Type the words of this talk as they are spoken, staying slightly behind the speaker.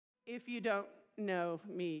If you don't know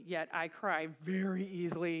me yet, I cry very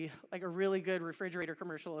easily. Like a really good refrigerator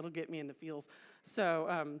commercial, it'll get me in the feels.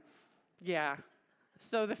 So, yeah.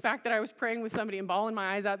 So the fact that I was praying with somebody and bawling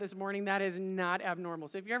my eyes out this morning, that is not abnormal.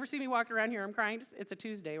 So if you ever see me walk around here, I'm crying, it's a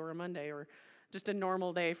Tuesday or a Monday or just a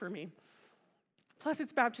normal day for me. Plus,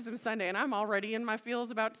 it's Baptism Sunday, and I'm already in my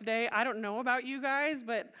feels about today. I don't know about you guys,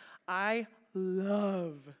 but I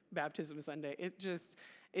love Baptism Sunday.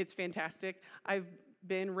 It's fantastic. I've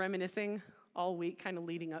been reminiscing all week, kind of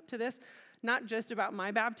leading up to this, not just about my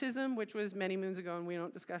baptism, which was many moons ago, and we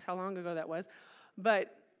don't discuss how long ago that was,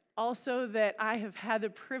 but also that I have had the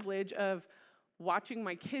privilege of watching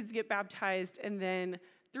my kids get baptized, and then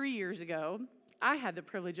 3 years ago, I had the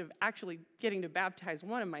privilege of actually getting to baptize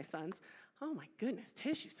one of my sons. Oh my goodness,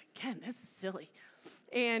 tissues again, this is silly.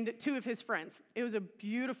 And 2 of his friends. It was a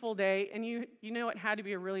beautiful day, and you know it had to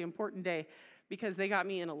be a really important day because they got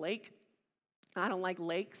me in a lake. I don't like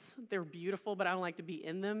lakes. They're beautiful, but I don't like to be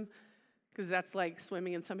in them because that's like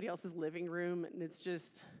swimming in somebody else's living room, and it's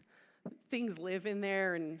just, things live in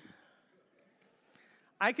there, and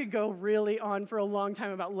I could go really on for a long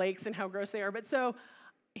time about lakes and how gross they are, but so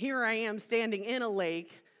here I am standing in a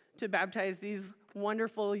lake to baptize these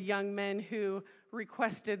wonderful young men who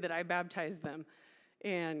requested that I baptize them.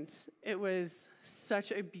 And it was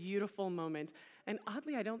such a beautiful moment. And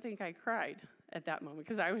oddly, I don't think I cried at that moment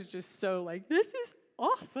because I was just so like, this is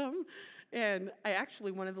awesome. And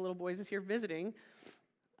one of the little boys is here visiting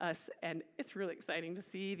us, and it's really exciting to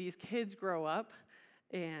see these kids grow up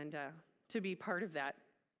and to be part of that.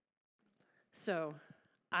 So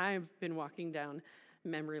I've been walking down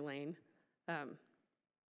memory lane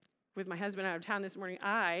with my husband out of town this morning.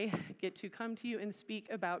 I get to come to you and speak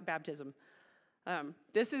about baptism.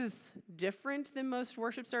 This is different than most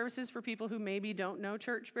worship services for people who maybe don't know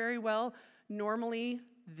church very well. Normally,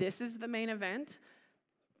 this is the main event.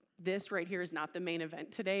 This right here is not the main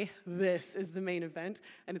event today. This is the main event,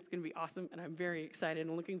 and it's going to be awesome, and I'm very excited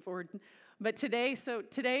and looking forward. But today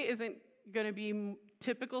isn't going to be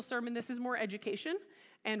typical sermon. This is more education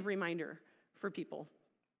and reminder for people,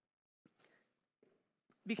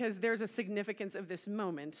 because there's a significance of this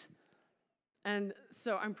moment. And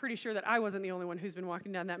so I'm pretty sure that I wasn't the only one who's been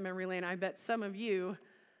walking down that memory lane. I bet some of you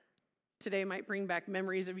today might bring back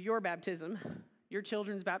memories of your baptism, your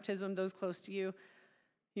children's baptism, those close to you.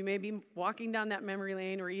 You may be walking down that memory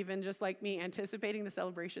lane, or even just like me, anticipating the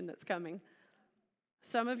celebration that's coming.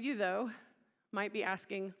 Some of you, though, might be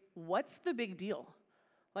asking, what's the big deal?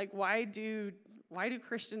 Like, why do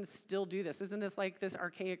Christians still do this? Isn't this like this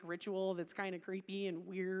archaic ritual that's kind of creepy and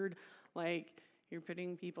weird? Like, you're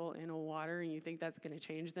putting people in a water and you think that's going to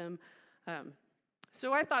change them?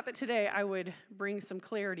 So I thought that today I would bring some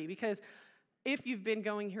clarity, because if you've been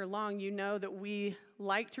going here long, you know that we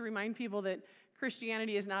like to remind people that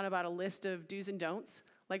Christianity is not about a list of do's and don'ts.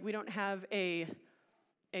 Like, we don't have a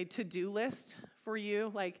to-do list for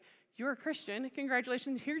you. Like, you're a Christian,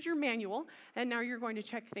 congratulations, here's your manual, and now you're going to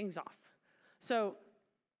check things off. So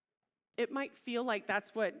it might feel like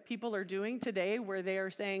that's what people are doing today, where they are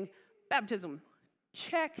saying, baptism,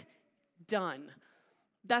 check, done.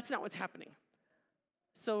 That's not what's happening.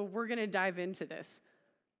 So we're going to dive into this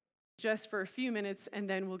just for a few minutes, and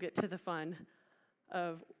then we'll get to the fun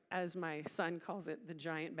of, as my son calls it, the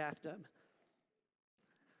giant bathtub.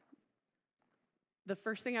 The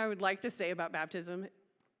first thing I would like to say about baptism,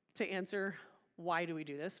 to answer why do we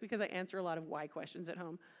do this, because I answer a lot of why questions at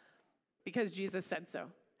home, because Jesus said so.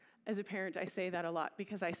 As a parent, I say that a lot,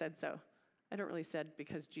 because I said so. I don't really say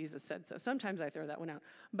because Jesus said so. Sometimes I throw that one out.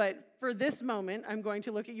 But for this moment, I'm going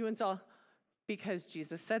to look at you and say, because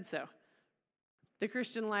Jesus said so. The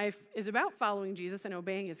Christian life is about following Jesus and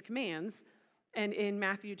obeying his commands. And in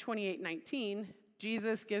Matthew 28:19,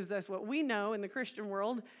 Jesus gives us what we know in the Christian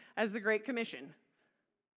world as the Great Commission.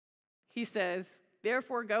 He says,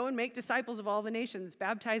 therefore, go and make disciples of all the nations,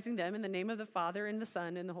 baptizing them in the name of the Father and the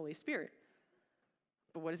Son and the Holy Spirit.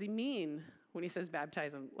 But what does he mean when he says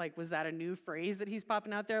baptize them? Like, was that a new phrase that he's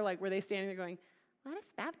popping out there? Like, were they standing there going, what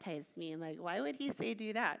does baptize mean? Like, why would he say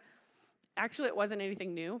do that? Actually, it wasn't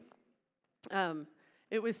anything new.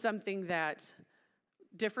 It was something that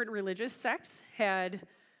different religious sects had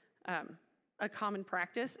a common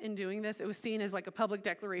practice in doing this. It was seen as like a public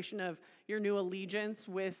declaration of your new allegiance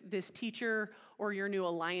with this teacher or your new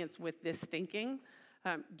alliance with this thinking.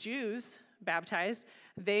 Jews baptized,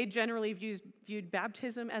 they generally viewed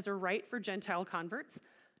baptism as a rite for Gentile converts,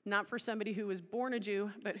 not for somebody who was born a Jew,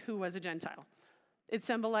 but who was a Gentile. It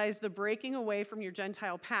symbolized the breaking away from your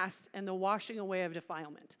Gentile past and the washing away of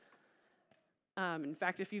defilement. In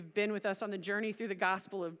fact, if you've been with us on the journey through the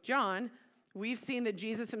Gospel of John, We've seen that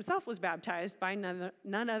Jesus himself was baptized by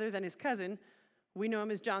none other than his cousin. We know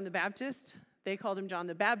him as John the Baptist. They called him John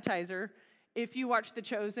the Baptizer. If you watch The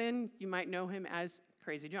Chosen, you might know him as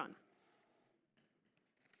Crazy John.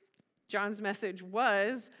 John's message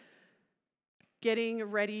was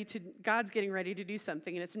God's getting ready to do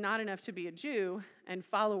something, and it's not enough to be a Jew and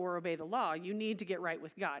follow or obey the law. You need to get right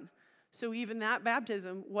with God. So even that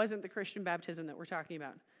baptism wasn't the Christian baptism that we're talking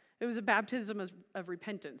about. It was a baptism of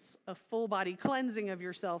repentance, a full-body cleansing of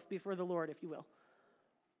yourself before the Lord, if you will.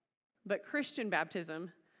 But Christian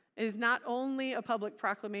baptism is not only a public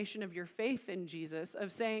proclamation of your faith in Jesus,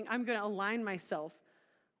 of saying, I'm going to align myself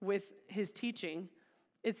with his teaching.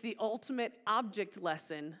 It's the ultimate object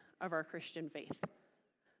lesson of our Christian faith.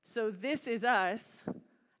 So this is us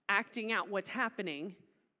acting out what's happening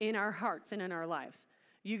in our hearts and in our lives.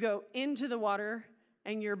 You go into the water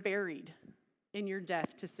and you're buried in your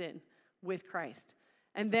death to sin with Christ.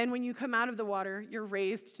 And then when you come out of the water, you're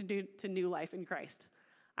raised to new life in Christ.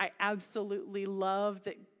 I absolutely love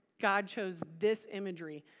that God chose this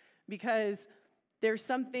imagery because there's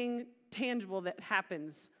something tangible that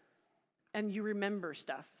happens and you remember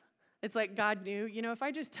stuff. It's like God knew, if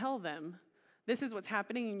I just tell them this is what's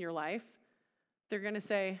happening in your life, they're going to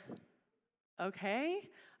say, okay.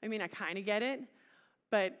 I mean, I kind of get it,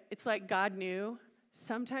 but it's like God knew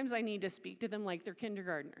sometimes I need to speak to them like they're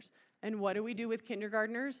kindergartners. And what do we do with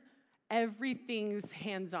kindergartners? Everything's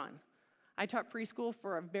hands-on. I taught preschool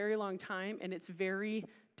for a very long time, and it's very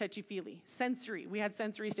touchy-feely. Sensory. We had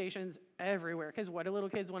sensory stations everywhere, because what do little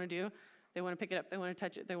kids want to do? They want to pick it up. They want to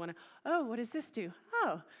touch it. They want to, oh, what does this do?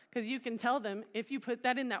 Oh, because you can tell them, if you put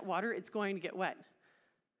that in that water, it's going to get wet.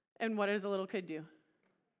 And what does a little kid do?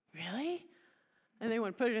 Really? And they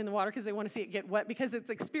want to put it in the water because they want to see it get wet because it's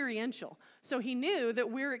experiential. So he knew that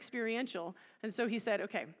we're experiential. And so he said,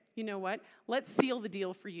 okay, you know what? Let's seal the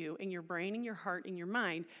deal for you in your brain, in your heart, in your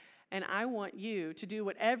mind. And I want you to do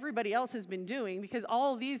what everybody else has been doing, because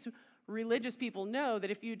all these religious people know that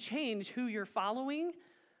if you change who you're following,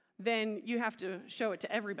 then you have to show it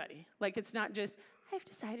to everybody. Like, it's not just, I've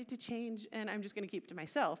decided to change and I'm just going to keep it to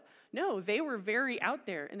myself. No, they were very out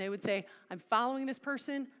there, and they would say, I'm following this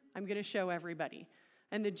person, I'm going to show everybody.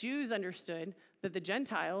 And the Jews understood that the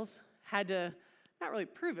Gentiles had to, not really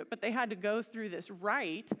prove it, but they had to go through this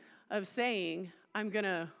rite of saying, I'm going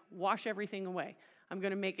to wash everything away. I'm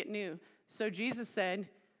going to make it new. So Jesus said,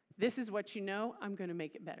 this is what you know, I'm going to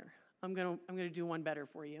make it better. I'm going to do one better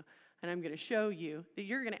for you. And I'm going to show you that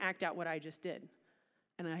you're going to act out what I just did.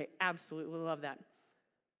 And I absolutely love that.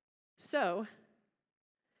 So,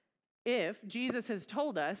 if Jesus has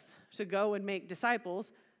told us to go and make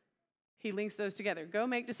disciples, he links those together. Go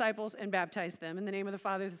make disciples and baptize them in the name of the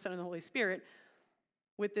Father, the Son, and the Holy Spirit,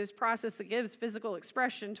 with this process that gives physical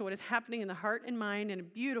expression to what is happening in the heart and mind in a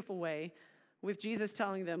beautiful way, with Jesus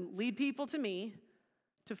telling them, lead people to me,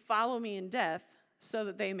 to follow me in death, so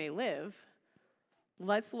that they may live.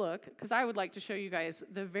 Let's look, because I would like to show you guys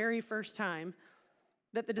the very first time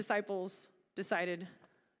that the disciples decided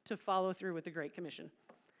to follow through with the Great Commission.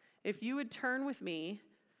 If you would turn with me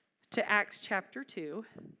to Acts chapter 2,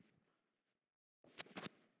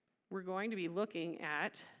 we're going to be looking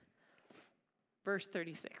at verse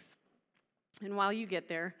 36. And while you get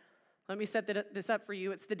there, let me set this up for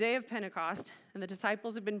you. It's the day of Pentecost, and the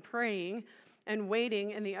disciples have been praying and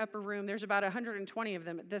waiting in the upper room. There's about 120 of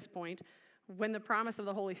them at this point, when the promise of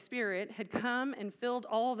the Holy Spirit had come and filled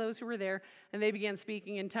all those who were there, and they began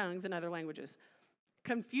speaking in tongues and other languages.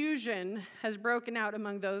 Confusion has broken out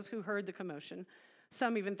among those who heard the commotion.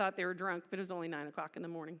 Some even thought they were drunk, but it was only 9 o'clock in the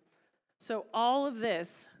morning. So all of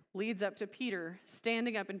this leads up to Peter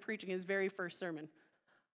standing up and preaching his very first sermon.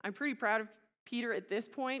 I'm pretty proud of Peter at this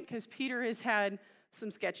point, because Peter has had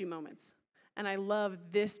some sketchy moments. And I love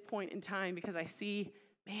this point in time because I see,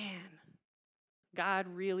 man, God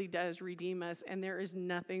really does redeem us, and there is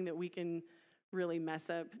nothing that we can really mess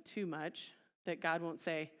up too much that God won't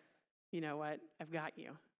say, you know what, I've got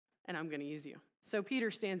you, and I'm going to use you. So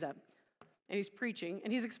Peter stands up, and he's preaching,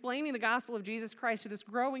 and he's explaining the gospel of Jesus Christ to this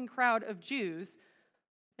growing crowd of Jews.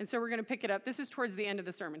 And so we're going to pick it up. This is towards the end of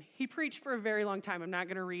the sermon. He preached for a very long time. I'm not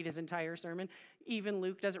going to read his entire sermon. Even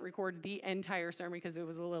Luke doesn't record the entire sermon because it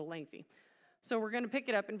was a little lengthy. So we're going to pick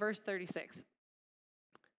it up in verse 36.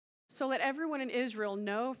 So let everyone in Israel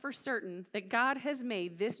know for certain that God has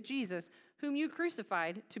made this Jesus, whom you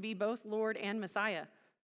crucified, to be both Lord and Messiah.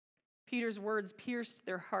 Peter's words pierced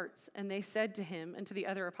their hearts, and they said to him and to the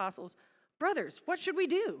other apostles, brothers, what should we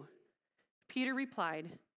do? Peter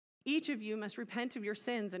replied, each of you must repent of your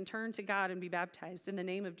sins and turn to God and be baptized in the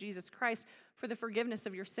name of Jesus Christ for the forgiveness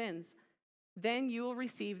of your sins. Then you will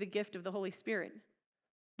receive the gift of the Holy Spirit.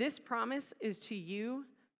 This promise is to you,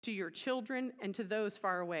 to your children, and to those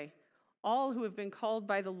far away, all who have been called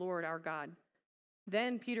by the Lord our God."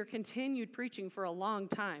 Then Peter continued preaching for a long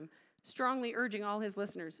time, strongly urging all his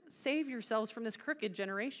listeners, "Save yourselves from this crooked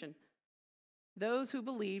generation." Those who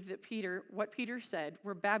believed that what Peter said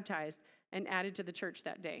were baptized and added to the church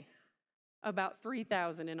that day, about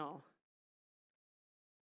 3,000 in all.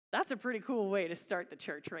 That's a pretty cool way to start the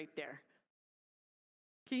church right there.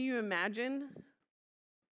 Can you imagine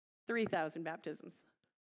 3,000 baptisms?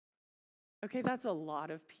 Okay, that's a lot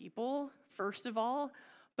of people, first of all,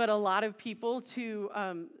 but a lot of people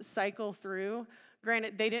to cycle through.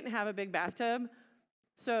 Granted, they didn't have a big bathtub,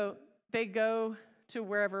 so they go to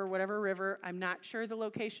whatever river. I'm not sure the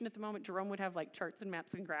location at the moment. Jerome would have like charts and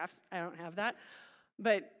maps and graphs. I don't have that.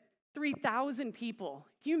 But 3,000 people.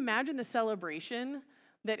 Can you imagine the celebration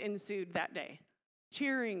that ensued that day?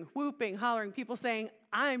 Cheering, whooping, hollering, people saying,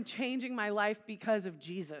 "I'm changing my life because of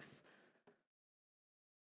Jesus."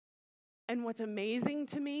 And what's amazing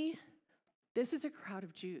to me, this is a crowd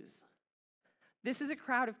of Jews. This is a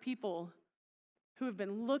crowd of people who have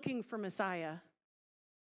been looking for Messiah,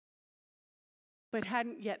 but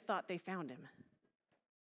hadn't yet thought they found him.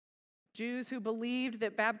 Jews who believed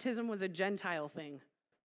that baptism was a Gentile thing.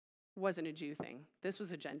 Wasn't a Jew thing. This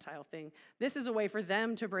was a Gentile thing. This is a way for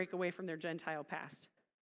them to break away from their Gentile past.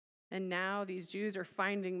 And now these Jews are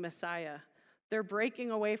finding Messiah. They're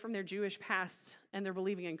breaking away from their Jewish past and they're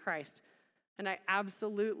believing in Christ. And I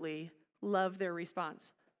absolutely love their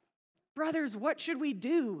response. "Brothers, what should we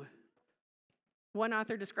do?" One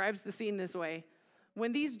author describes the scene this way.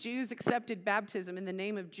 When these Jews accepted baptism in the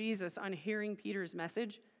name of Jesus on hearing Peter's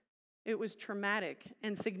message, it was traumatic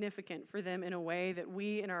and significant for them in a way that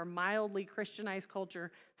we in our mildly Christianized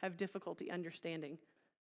culture have difficulty understanding.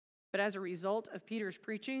 But as a result of Peter's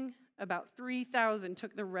preaching, about 3,000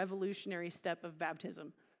 took the revolutionary step of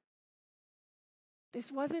baptism.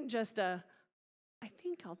 This wasn't just "I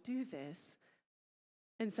think I'll do this,"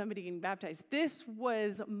 and somebody getting baptized. This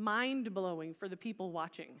was mind-blowing for the people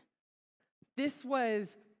watching. This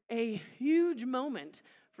was a huge moment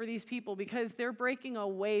for these people because they're breaking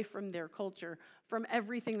away from their culture, from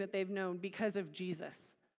everything that they've known because of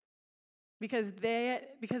Jesus. Because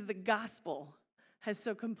the gospel has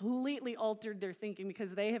so completely altered their thinking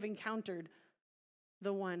because they have encountered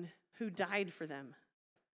the one who died for them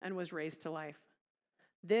and was raised to life.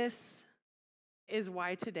 This is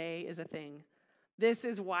why today is a thing. This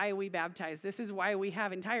is why we baptize. This is why we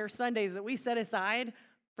have entire Sundays that we set aside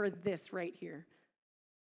for this right here.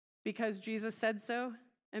 Because Jesus said so,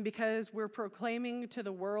 and because we're proclaiming to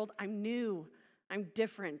the world, "I'm new, I'm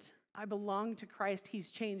different, I belong to Christ,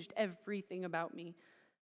 he's changed everything about me,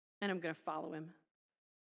 and I'm going to follow him.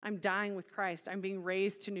 I'm dying with Christ, I'm being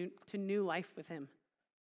raised to new life with him."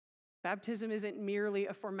 Baptism isn't merely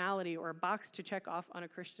a formality or a box to check off on a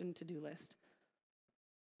Christian to-do list.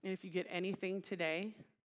 And if you get anything today,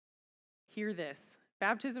 hear this.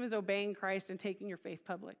 Baptism is obeying Christ and taking your faith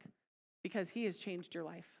public because he has changed your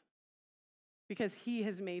life, because he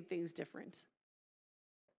has made things different,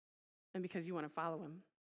 and because you want to follow him.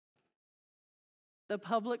 The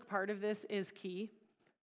public part of this is key.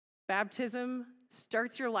 Baptism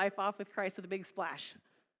starts your life off with Christ with a big splash.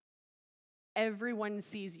 Everyone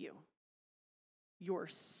sees you. You're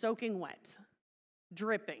soaking wet,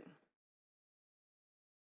 dripping.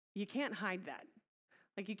 You can't hide that.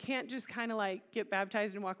 Like, you can't just kind of like get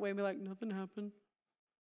baptized and walk away and be like, "Nothing happened.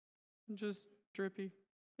 I'm just drippy.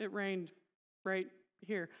 It rained right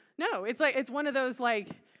here." No, it's one of those like,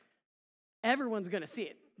 everyone's going to see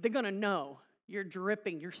it. They're going to know. You're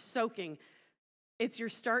dripping. You're soaking. It's your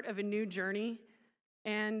start of a new journey,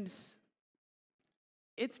 and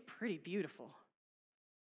it's pretty beautiful.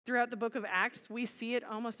 Throughout the book of Acts, we see it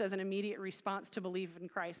almost as an immediate response to believe in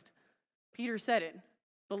Christ. Peter said it.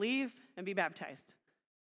 Believe and be baptized.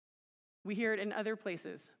 We hear it in other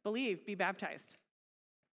places. Believe, be baptized.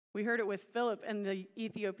 We heard it with Philip and the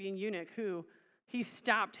Ethiopian eunuch who he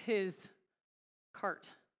stopped his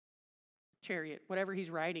cart, chariot, whatever he's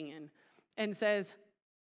riding in, and says,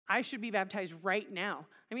 "I should be baptized right now."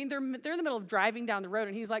 I mean, they're in the middle of driving down the road,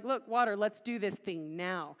 and he's like, "Look, water, let's do this thing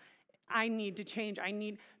now. I need to change.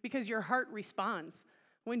 Because your heart responds.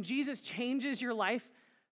 When Jesus changes your life,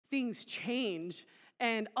 things change.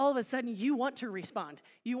 And all of a sudden, you want to respond.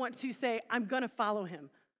 You want to say, "I'm going to follow him."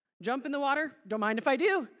 Jump in the water, don't mind if I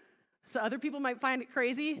do. So other people might find it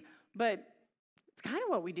crazy, but it's kind of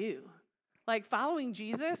what we do. Like, following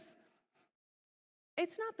Jesus,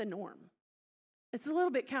 it's not the norm. It's a little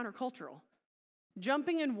bit countercultural.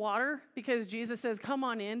 Jumping in water because Jesus says, "Come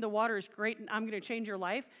on in, the water is great and I'm going to change your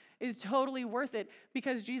life," is totally worth it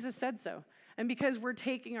because Jesus said so. and because we're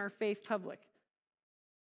taking our faith public.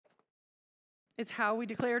 It's how we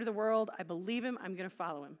declare to the world, I believe him, I'm going to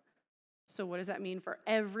follow him. So what does that mean for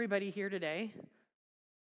everybody here today?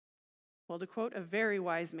 Well, to quote a very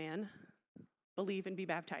wise man, believe and be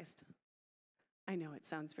baptized. I know it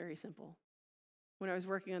sounds very simple. When I was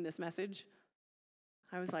working on this message,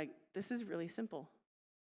 I was like, this is really simple.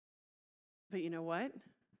 But you know what?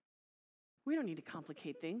 We don't need to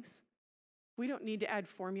complicate things. We don't need to add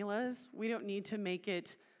formulas. We don't need to make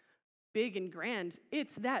it big and grand.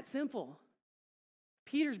 It's that simple.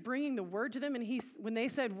 Peter's bringing the word to them, and when they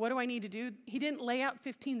said, what do I need to do? He didn't lay out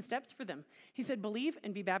 15 steps for them. He said, believe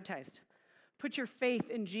and be baptized. Put your faith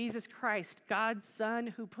in Jesus Christ, God's Son,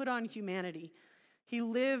 who put on humanity. He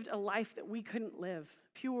lived a life that we couldn't live,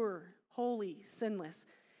 pure, holy, sinless.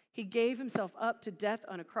 He gave himself up to death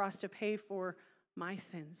on a cross to pay for my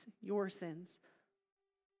sins, your sins.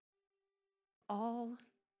 All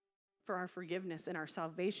for our forgiveness and our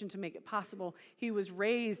salvation to make it possible. He was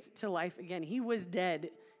raised to life again. He was dead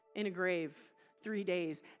in a grave 3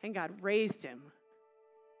 days, and God raised him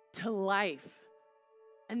to life.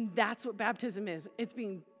 And that's what baptism is. It's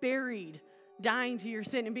being buried, dying to your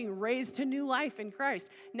sin, and being raised to new life in Christ.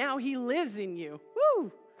 Now he lives in you.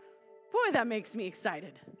 Woo! Boy, that makes me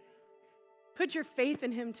excited. Put your faith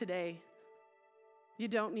in him today. You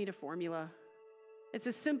don't need a formula. It's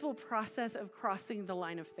a simple process of crossing the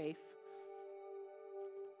line of faith.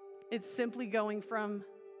 It's simply going from,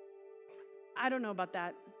 I don't know about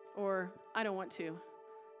that, or I don't want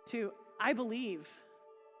to I believe.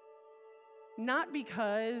 Not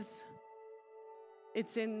because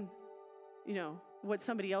it's in, what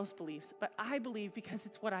somebody else believes, but I believe because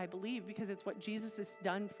it's what I believe, because it's what Jesus has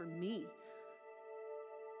done for me.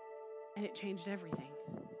 And it changed everything.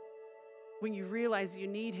 When you realize you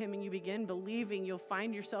need him and you begin believing, you'll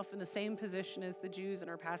find yourself in the same position as the Jews in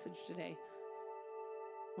our passage today.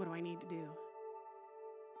 What do I need to do?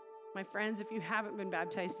 My friends, if you haven't been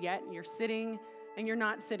baptized yet and you're sitting and you're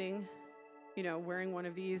not sitting, wearing one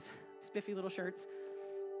of these spiffy little shirts,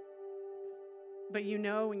 but you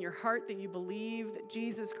know in your heart that you believe that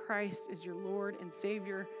Jesus Christ is your Lord and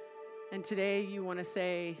Savior, and today you want to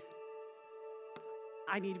say,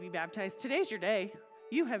 I need to be baptized. Today's your day.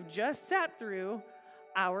 You have just sat through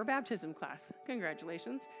our baptism class.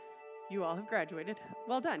 Congratulations. You all have graduated.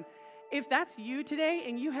 Well done. If that's you today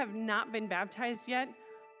and you have not been baptized yet,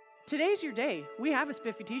 today's your day. We have a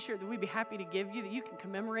spiffy t-shirt that we'd be happy to give you that you can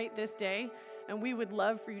commemorate this day, and we would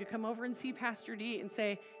love for you to come over and see Pastor D and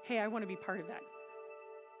say, hey, I want to be part of that.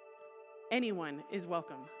 Anyone is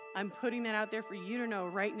welcome. I'm putting that out there for you to know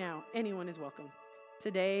right now. Anyone is welcome.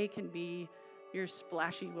 Today can be your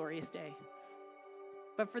splashy, glorious day.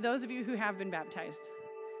 But for those of you who have been baptized,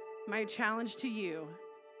 my challenge to you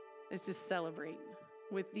is to celebrate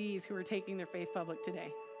with these who are taking their faith public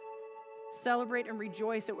today. Celebrate and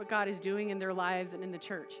rejoice at what God is doing in their lives and in the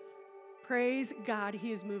church. Praise God,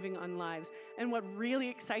 he is moving on lives. And what really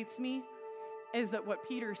excites me is that what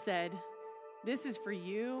Peter said, this is for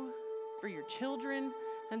you, for your children,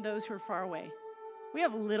 and those who are far away. We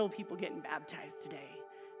have little people getting baptized today.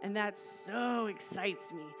 And that so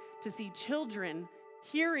excites me to see children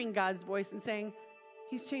hearing God's voice and saying,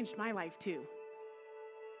 he's changed my life too.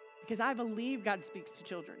 Because I believe God speaks to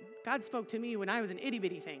children. God spoke to me when I was an itty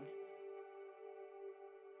bitty thing.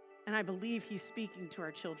 And I believe he's speaking to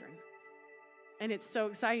our children. And it's so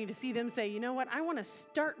exciting to see them say, you know what, I want to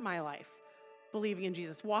start my life believing in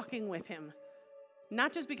Jesus, walking with him.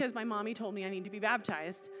 Not just because my mommy told me I need to be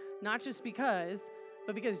baptized, not just because,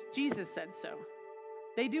 but because Jesus said so.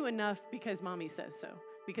 They do enough because mommy says so,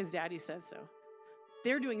 because daddy says so.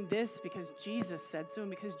 They're doing this because Jesus said so and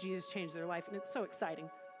because Jesus changed their life, and it's so exciting.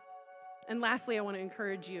 And lastly, I want to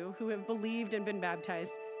encourage you who have believed and been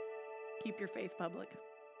baptized, keep your faith public.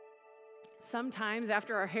 Sometimes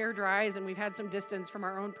after our hair dries and we've had some distance from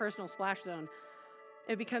our own personal splash zone,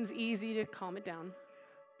 it becomes easy to calm it down,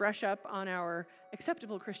 brush up on our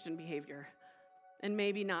acceptable Christian behavior, and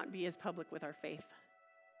maybe not be as public with our faith.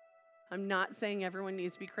 I'm not saying everyone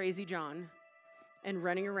needs to be crazy John and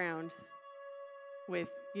running around with,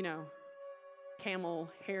 camel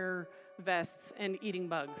hair vests and eating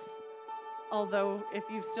bugs. Although, if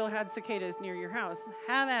you've still had cicadas near your house,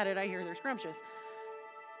 have at it. I hear they're scrumptious.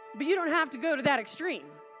 But you don't have to go to that extreme.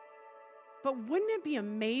 But wouldn't it be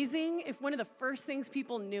amazing if one of the first things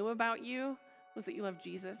people knew about you was that you love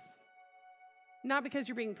Jesus? Not because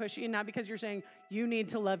you're being pushy and not because you're saying, you need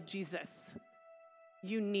to love Jesus.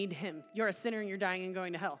 You need him. You're a sinner and you're dying and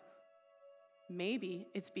going to hell. Maybe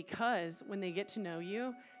it's because when they get to know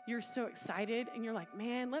you, you're so excited and you're like,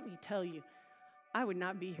 man, let me tell you, I would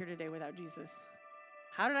not be here today without Jesus.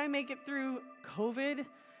 How did I make it through COVID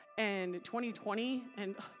and 2020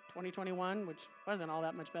 and 2021, which wasn't all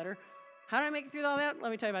that much better? How did I make it through all that?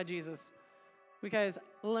 Let me tell you about Jesus. Because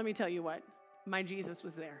let me tell you what, my Jesus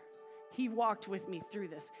was there. He walked with me through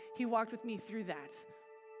this. He walked with me through that.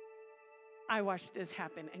 I watched this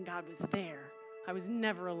happen, and God was there. I was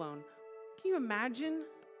never alone. Can you imagine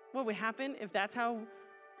what would happen if that's how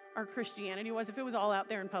our Christianity was, if it was all out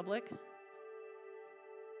there in public?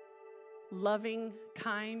 Loving,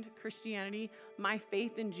 kind Christianity, my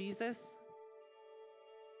faith in Jesus,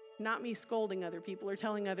 not me scolding other people or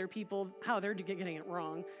telling other people how they're getting it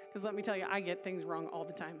wrong. Because let me tell you, I get things wrong all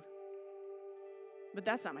the time. But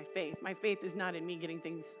that's not my faith. My faith is not in me getting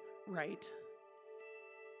things right.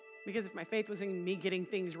 Because if my faith was in me getting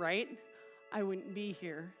things right, I wouldn't be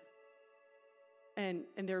here. And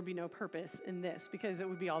there would be no purpose in this because it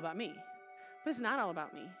would be all about me. But it's not all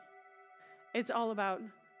about me. It's all about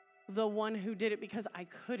the one who did it because I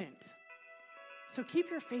couldn't. So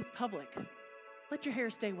keep your faith public. Let your hair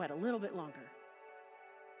stay wet a little bit longer.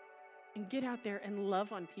 And get out there and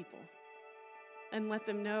love on people. And let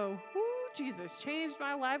them know, "Ooh, Jesus changed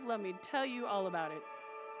my life. Let me tell you all about it."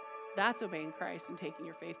 That's obeying Christ and taking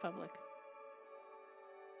your faith public.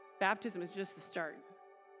 Baptism is just the start.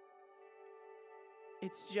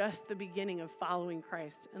 It's just the beginning of following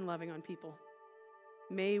Christ and loving on people.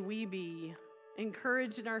 May we be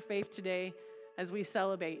encouraged in our faith today as we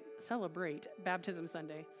celebrate Baptism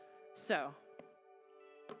Sunday. So,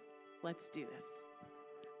 let's do this.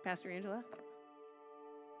 Pastor Angela?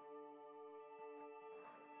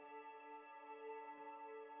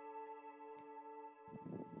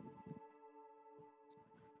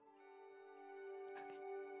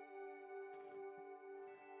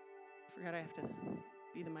 Forgot I have to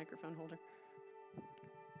be the microphone holder.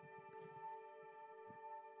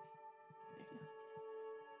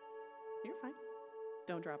 You're fine.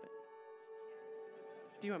 Don't drop it.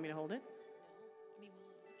 Do you want me to hold it? I mean,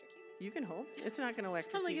 will it electrocute me? You can hold. It's not going to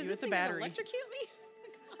electrocute I'm like, is you. this It's a thing gonna battery. electrocute me? Oh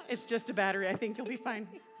my gosh. It's just a battery. I think you'll be fine.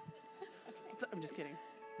 Okay. I'm just kidding.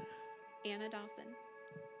 Anna Dawson.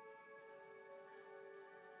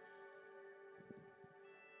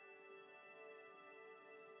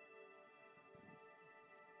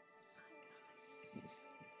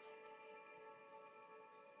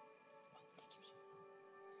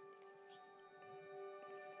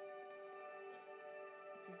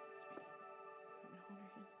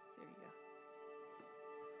 There you go.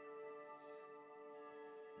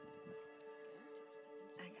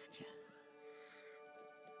 I gotcha.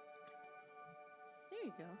 There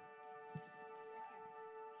you go.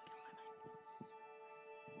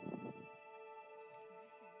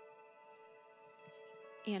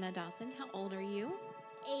 Anna Dawson, how old are you?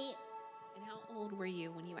 8, And how old were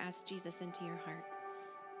you when you asked Jesus into your heart?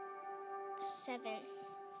 7.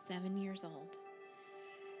 7 years old.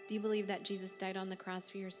 Do you believe that Jesus died on the cross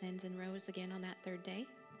for your sins and rose again on that third day?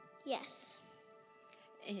 Yes.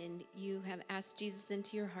 And you have asked Jesus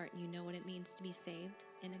into your heart and you know what it means to be saved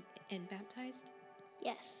and baptized?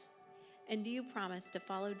 Yes. And do you promise to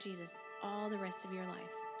follow Jesus all the rest of your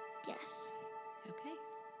life? Yes. Okay.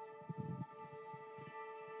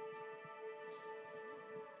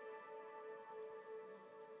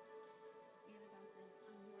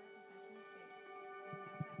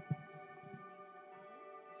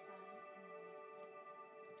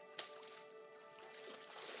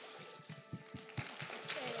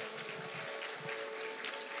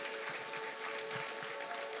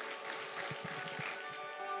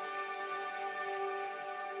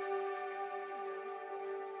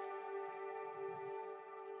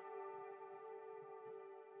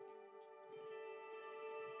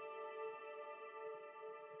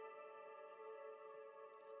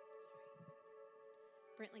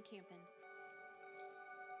 Brentley Campins.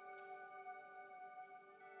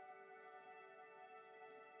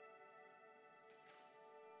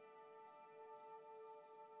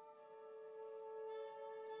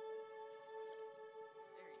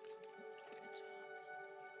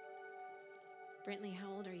 Brentley,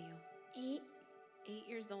 how old are you? 8, 8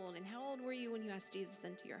 years old. And how old were you when you asked Jesus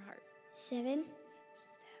into your heart? 7. 7.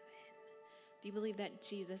 Do you believe that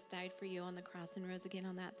Jesus died for you on the cross and rose again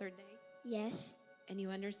on that third day? Yes. And you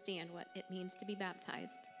understand what it means to be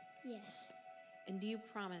baptized? Yes. And do you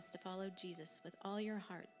promise to follow Jesus with all your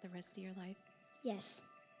heart the rest of your life? Yes.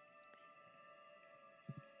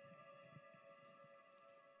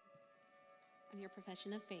 On your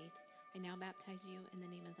profession of faith, I now baptize you in the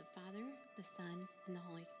name of the Father, the Son, and the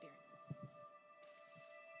Holy Spirit.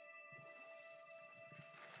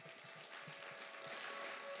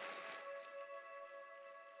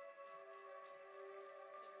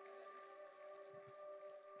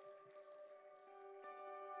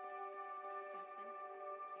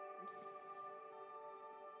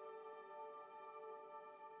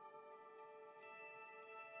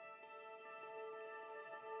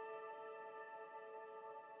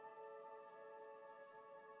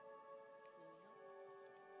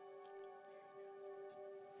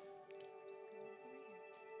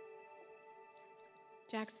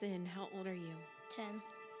 Jackson, how old are you? 10,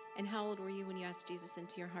 And how old were you when you asked Jesus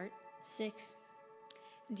into your heart? 6.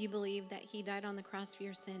 Do you believe that he died on the cross for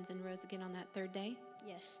your sins and rose again on that third day?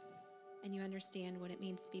 Yes. And you understand what it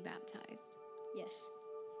means to be baptized? Yes.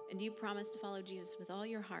 And do you promise to follow Jesus with all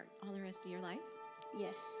your heart all the rest of your life?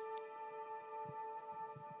 Yes.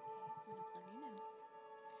 I'm gonna plug your nose.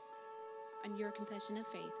 On your confession of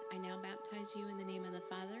faith, I now baptize you in the name of the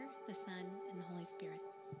Father, the Son, and the Holy Spirit.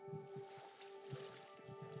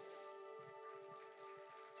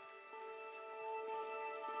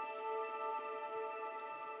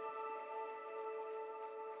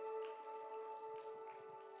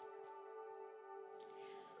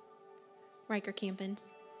 Riker Campins.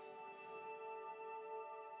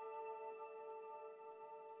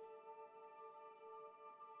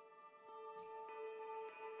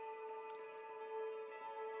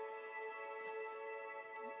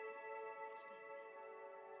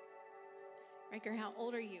 Riker, how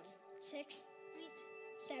old are you? 6,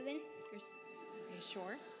 7. Are you sure?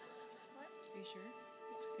 What? Are you sure?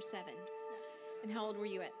 You're 7. And how old were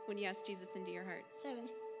you when you asked Jesus into your heart? 7.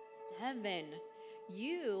 7.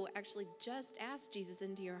 You actually just asked Jesus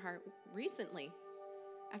into your heart recently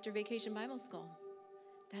after Vacation Bible School.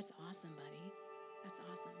 That's awesome, buddy. That's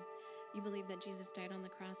awesome. You believe that Jesus died on the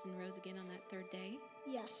cross and rose again on that third day?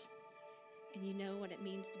 Yes. And you know what it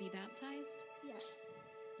means to be baptized? Yes.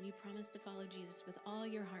 And you promise to follow Jesus with all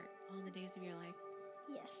your heart all the days of your life?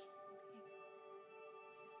 Yes.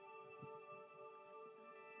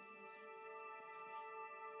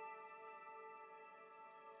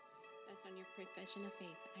 Based on your profession of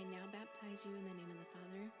faith, I now baptize you in the name of the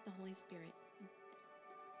Father, the Holy Spirit.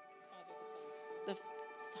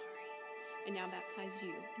 Sorry. I now baptize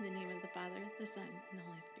you in the name of the Father, the Son, and the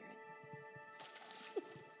Holy Spirit.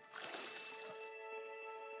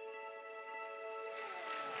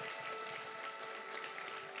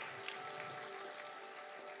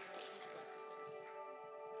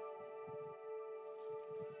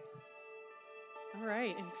 All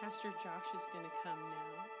right, and Pastor Josh is going to come now.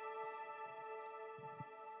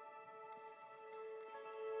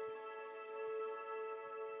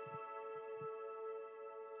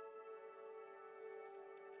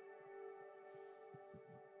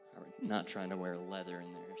 We're not trying to wear leather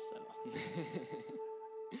in there, so.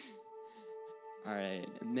 All right,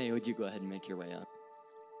 May, would you go ahead and make your way up?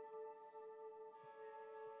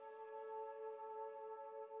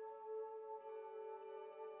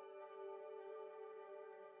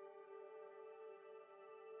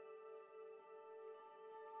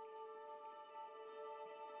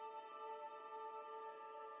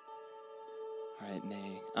 All right,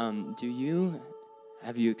 May.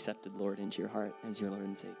 Have you accepted Lord into your heart as your Lord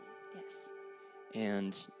and Savior? Yes.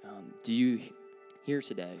 And do you here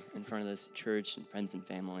today, in front of this church and friends and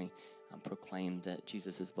family, proclaim that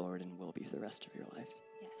Jesus is Lord and will be for the rest of your life?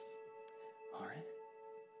 Yes. All right.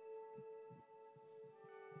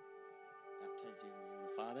 Baptize you in the name of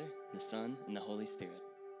the Father, the Son, and the Holy Spirit.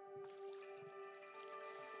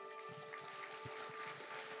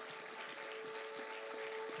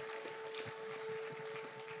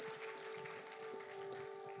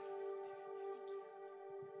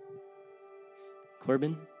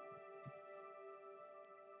 Corbin?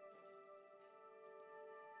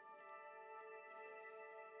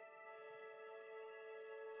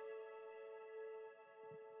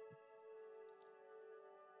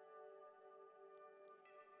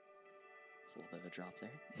 It's a little bit of a drop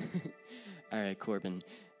there. All right, Corbin,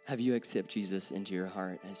 have you accepted Jesus into your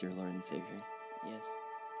heart as your Lord and Savior? Yes.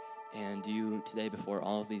 And do you today, before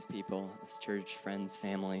all of these people, this church, friends,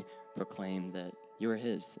 family, proclaim that you are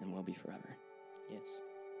His and will be forever? Yes.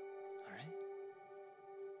 All right.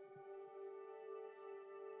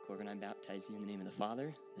 Corbin, I baptize you in the name of the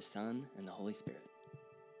Father, the Son, and the Holy Spirit.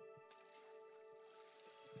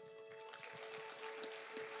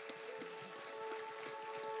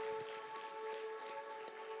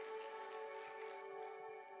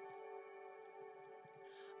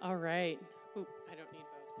 All right. Ooh, I don't need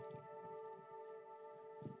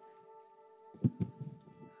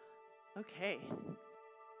both. Okay.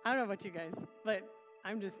 I don't know about you guys, but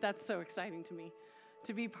that's so exciting to me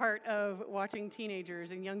to be part of watching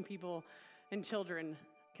teenagers and young people and children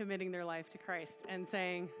committing their life to Christ and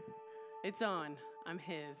saying, it's on, I'm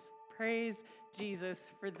His. Praise Jesus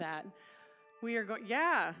for that. We are going,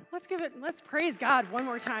 let's praise God one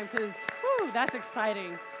more time because, that's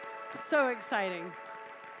exciting. So exciting.